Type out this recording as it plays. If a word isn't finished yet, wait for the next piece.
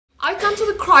I come to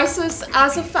the crisis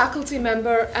as a faculty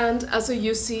member and as a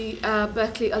UC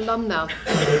Berkeley alumna.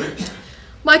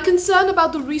 My concern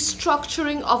about the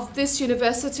restructuring of this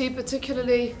university,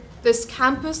 particularly this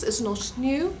campus, is not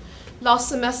new. Last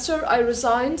semester, I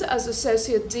resigned as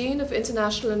Associate Dean of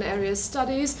International and Area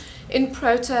Studies in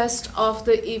protest of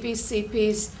the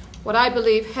EVCP's, what I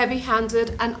believe,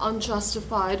 heavy-handed and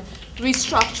unjustified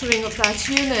restructuring of that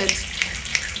unit.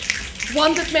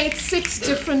 One that made 6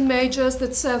 different majors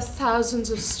that served thousands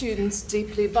of students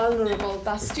deeply vulnerable.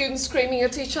 Thus, students screaming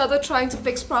at each other, trying to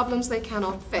fix problems they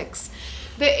cannot fix.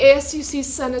 The ASUC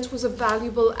Senate was a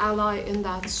valuable ally in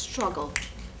that struggle,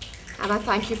 and I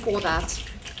thank you for that.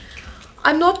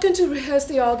 I'm not going to rehearse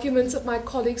the arguments that my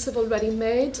colleagues have already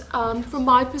made. From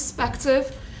my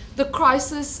perspective, the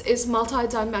crisis is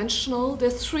multidimensional. There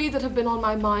are 3 that have been on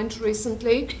my mind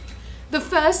recently. The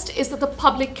first is that the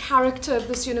public character of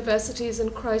this university is in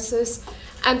crisis,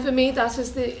 and for me that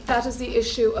is the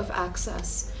issue of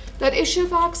access. That issue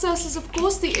of access is, of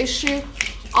course, the issue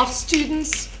of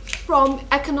students from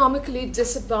economically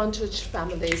disadvantaged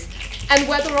families and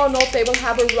whether or not they will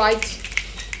have a right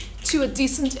to a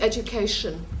decent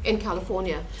education in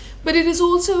California. But it is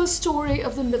also a story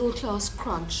of the middle-class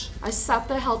crunch. I sat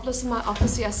there helpless in my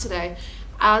office yesterday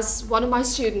as one of my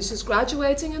students who's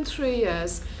graduating in 3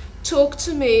 years talked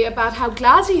to me about how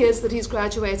glad he is that he's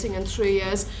graduating in 3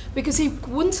 years because he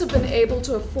wouldn't have been able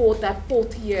to afford that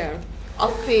 4th year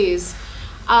of fees.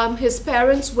 His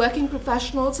parents, working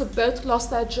professionals, have both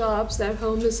lost their jobs, their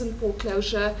home is in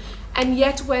foreclosure, and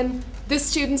yet when this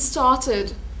student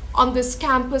started on this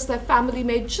campus, their family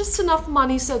made just enough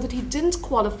money so that he didn't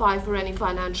qualify for any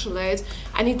financial aid,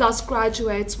 and he thus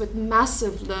graduates with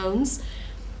massive loans.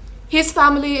 His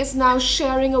family is now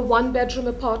sharing a 1-bedroom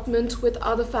apartment with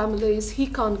other families. He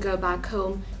can't go back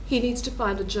home. He needs to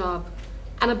find a job.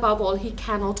 And above all, he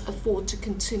cannot afford to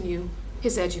continue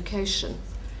his education.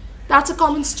 That's a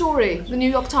common story. The New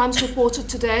York Times reported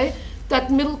today that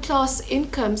middle-class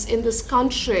incomes in this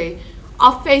country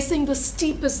are facing the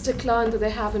steepest decline that they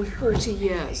have in 40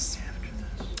 years.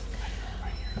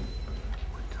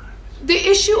 The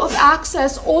issue of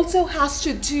access also has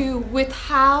to do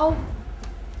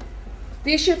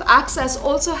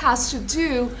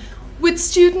with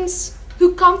students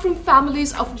who come from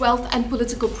families of wealth and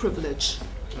political privilege.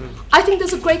 I think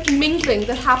there's a great mingling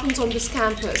that happens on this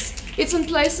campus. It's in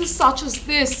places such as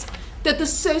this that the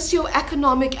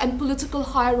socio-economic and political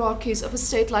hierarchies of a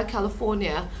state like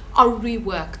California are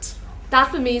reworked.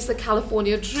 That for me is the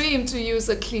California dream, to use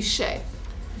a cliche.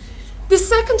 The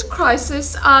second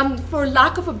crisis, for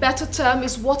lack of a better term,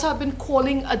 is what I've been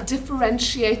calling a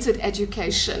differentiated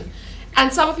education.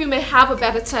 And some of you may have a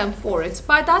better term for it.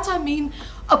 By that I mean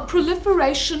a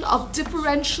proliferation of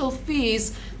differential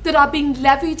fees that are being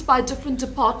levied by different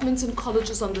departments and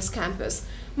colleges on this campus.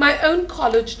 My own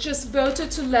college just voted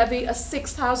to levy a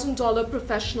 $6,000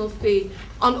 professional fee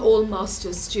on all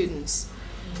master's students.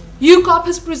 UCOP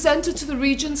has presented to the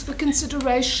regents for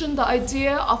consideration the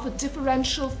idea of a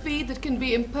differential fee that can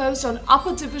be imposed on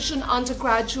upper division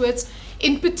undergraduates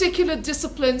in particular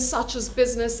disciplines such as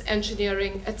business,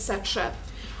 engineering, etc.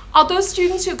 Are those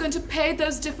students who are going to pay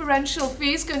those differential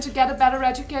fees going to get a better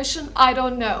education? I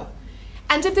don't know.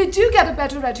 And if they do get a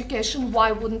better education,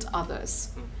 why wouldn't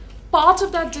others? Part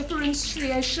of that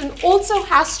differentiation also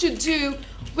has to do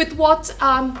with what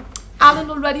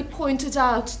Alan already pointed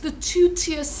out, the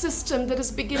 2-tier system that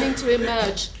is beginning to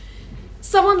emerge.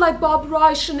 Someone like Bob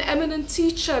Reich, an eminent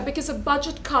teacher, because of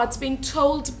budget cuts, being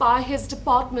told by his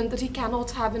department that he cannot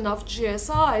have enough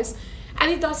GSIs, and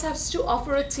he thus has to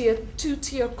offer a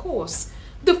 2-tier course.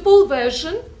 The full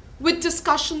version, with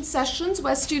discussion sessions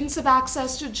where students have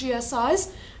access to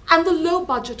GSIs, and the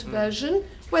low-budget version,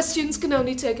 where students can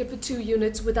only take it for 2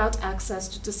 units without access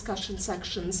to discussion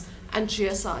sections and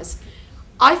GSIs.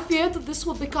 I fear that this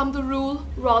will become the rule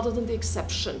rather than the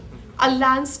exception, a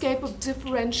landscape of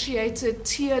differentiated,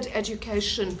 tiered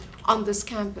education on this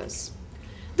campus.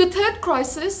 The third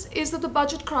crisis is that the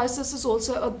budget crisis is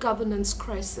also a governance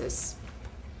crisis.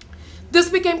 This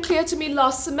became clear to me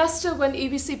last semester when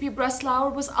EVCP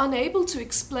Breslauer was unable to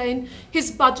explain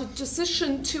his budget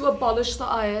decision to abolish the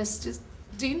IAS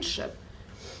deanship.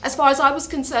 As far as I was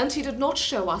concerned, he did not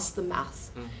show us the math.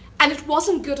 And it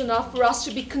wasn't good enough for us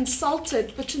to be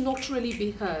consulted, but to not really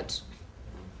be heard.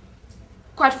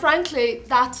 Quite frankly,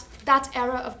 that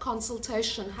era of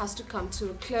consultation has to come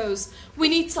to a close. We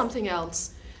need something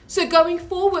else. So going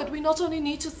forward, we not only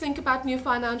need to think about new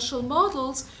financial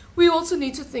models, we also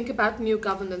need to think about new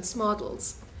governance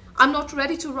models. I'm not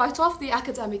ready to write off the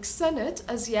academic senate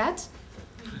as yet,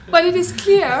 but it is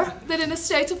clear that in a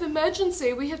state of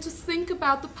emergency, we have to think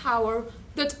about the power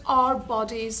that our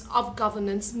bodies of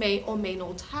governance may or may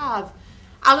not have.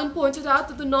 Alan pointed out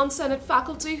that the non-Senate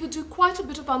faculty who do quite a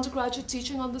bit of undergraduate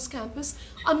teaching on this campus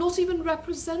are not even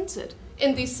represented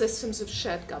in these systems of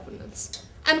shared governance.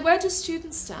 And where do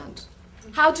students stand?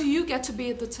 How do you get to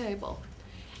be at the table?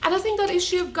 And I think that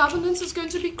issue of governance is going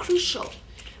to be crucial.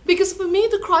 Because for me,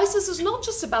 the crisis is not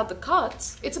just about the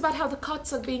cuts, it's about how the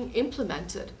cuts are being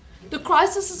implemented. The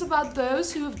crisis is about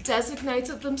those who have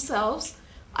designated themselves,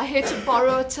 I hate to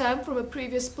borrow a term from a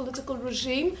previous political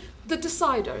regime, the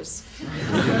deciders.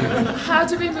 How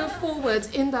do we move forward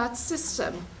in that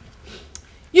system?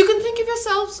 You can think of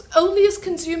yourselves only as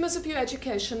consumers of your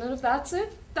education, and if that's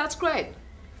it, that's great.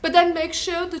 But then make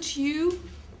sure that you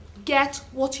get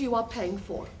what you are paying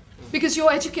for, because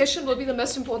your education will be the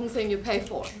most important thing you pay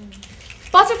for.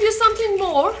 But if you're something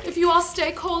more, if you are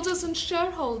stakeholders and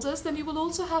shareholders, then you will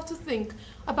also have to think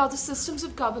about the systems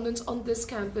of governance on this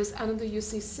campus and in the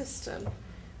UC system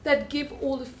that give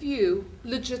all of you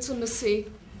legitimacy,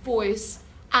 voice,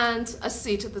 and a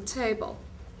seat at the table.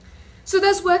 So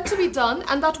there's work to be done,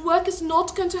 and that work is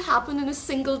not going to happen in a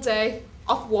single day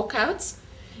of walkouts.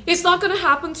 It's not going to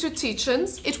happen through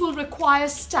teach-ins. It will require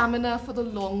stamina for the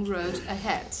long road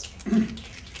ahead.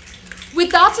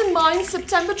 With that in mind,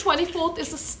 September 24th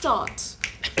is a start.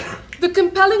 The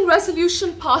compelling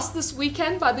resolution passed this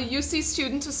weekend by the UC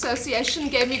Student Association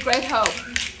gave me great hope.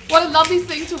 What a lovely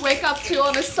thing to wake up to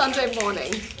on a Sunday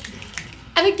morning.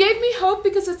 And it gave me hope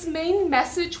because its main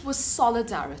message was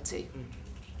solidarity.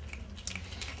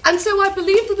 And so I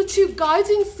believe that the two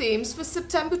guiding themes for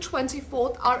September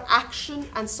 24th are action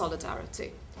and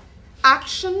solidarity.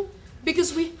 Action,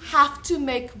 because we have to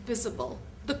make visible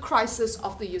the crisis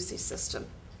of the UC system.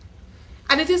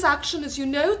 And it is action, as you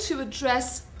know, to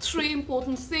address three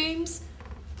important themes: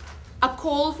 a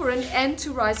call for an end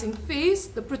to rising fees,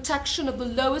 the protection of the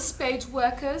lowest paid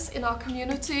workers in our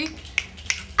community,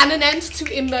 and an end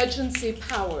to emergency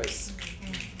powers.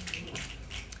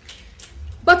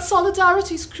 But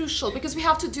solidarity is crucial because we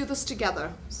have to do this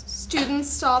together. Students,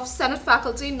 staff, Senate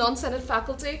faculty, non-Senate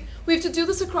faculty. We have to do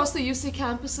this across the UC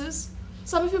campuses.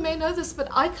 Some of you may know this, but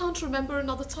I can't remember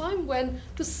another time when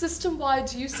the system-wide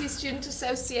UC Student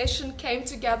Association came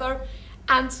together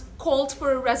and called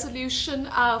for a resolution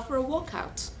for a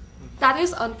walkout. That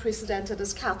is unprecedented,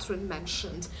 as Catherine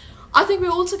mentioned. I think we're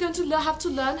also going to have to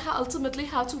learn ultimately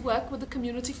how to work with the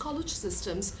community college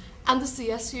systems and the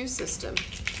CSU system.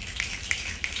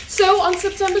 So on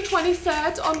September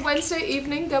 23rd, on Wednesday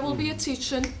evening, there will be a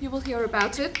teach-in. You will hear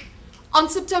about it. On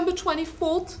September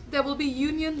 24th, there will be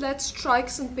union-led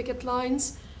strikes and picket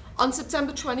lines. On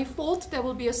September 24th, there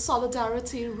will be a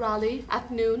solidarity rally at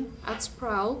noon at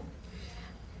Sproul.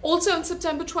 Also on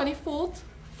September 24th,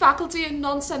 faculty and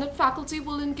non-Senate faculty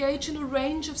will engage in a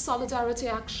range of solidarity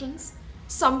actions.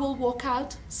 Some will walk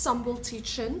out, some will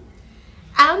teach in.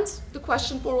 And the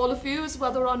question for all of you is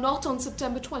whether or not on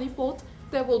September 24th,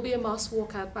 there will be a mass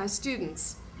walkout by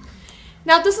students.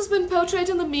 Now, this has been portrayed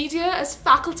in the media as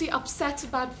faculty upset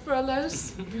about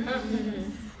furloughs.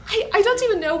 I don't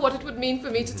even know what it would mean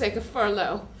for me to take a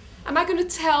furlough. Am I going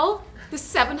to tell the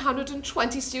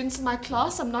 720 students in my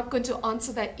class I'm not going to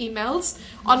answer their emails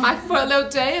on my furlough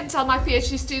day and tell my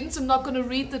PhD students I'm not going to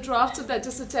read the drafts of their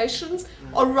dissertations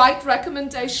or write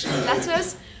recommendation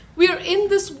letters? We are in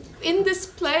this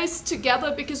place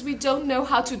together because we don't know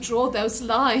how to draw those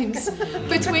lines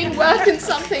between work and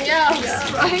something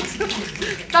else, right?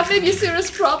 That may be a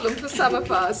serious problem for some of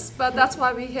us, but that's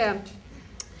why we're here.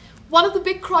 One of the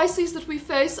big crises that we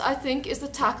face, I think, is the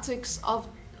tactics of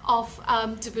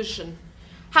division.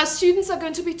 How students are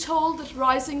going to be told that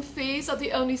rising fees are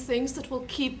the only things that will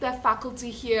keep their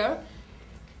faculty here.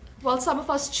 Well, some of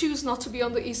us choose not to be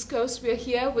on the East Coast. We're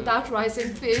here without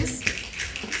rising fees.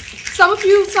 Some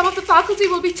of the faculty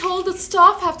will be told that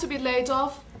staff have to be laid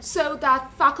off so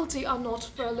that faculty are not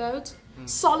furloughed.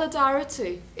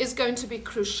 Solidarity is going to be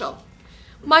crucial.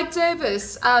 Mike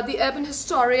Davis, the urban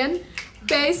historian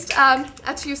based at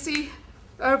UC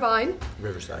Irvine.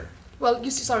 Riverside. Well,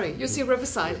 UC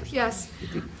Riverside, yes.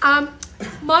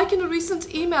 Mike, in a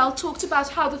recent email, talked about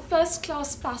how the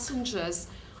first-class passengers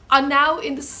are now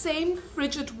in the same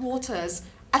frigid waters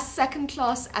as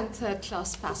second-class and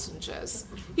third-class passengers.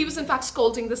 He was, in fact,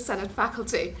 scolding the Senate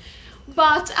faculty.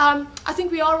 But I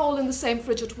think we are all in the same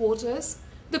frigid waters.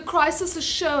 The crisis has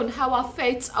shown how our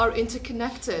fates are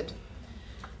interconnected.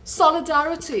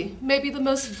 Solidarity may be the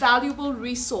most valuable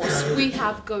resource we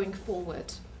have going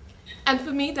forward. And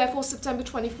for me, therefore, September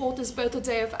 24th is both a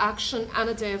day of action and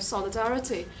a day of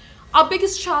solidarity. Our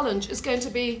biggest challenge is going to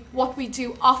be what we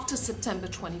do after September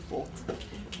 24th.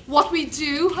 What we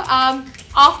do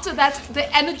after that,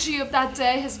 the energy of that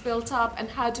day has built up, and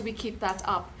how do we keep that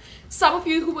up? Some of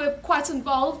you who were quite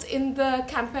involved in the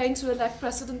campaign to elect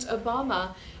President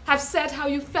Obama have said how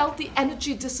you felt the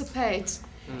energy dissipate.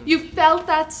 You felt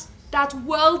that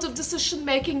world of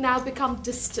decision-making now become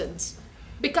distant,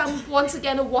 become once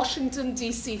again a Washington,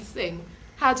 D.C. thing.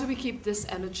 How do we keep this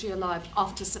energy alive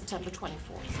after September 24th?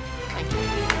 Thank you.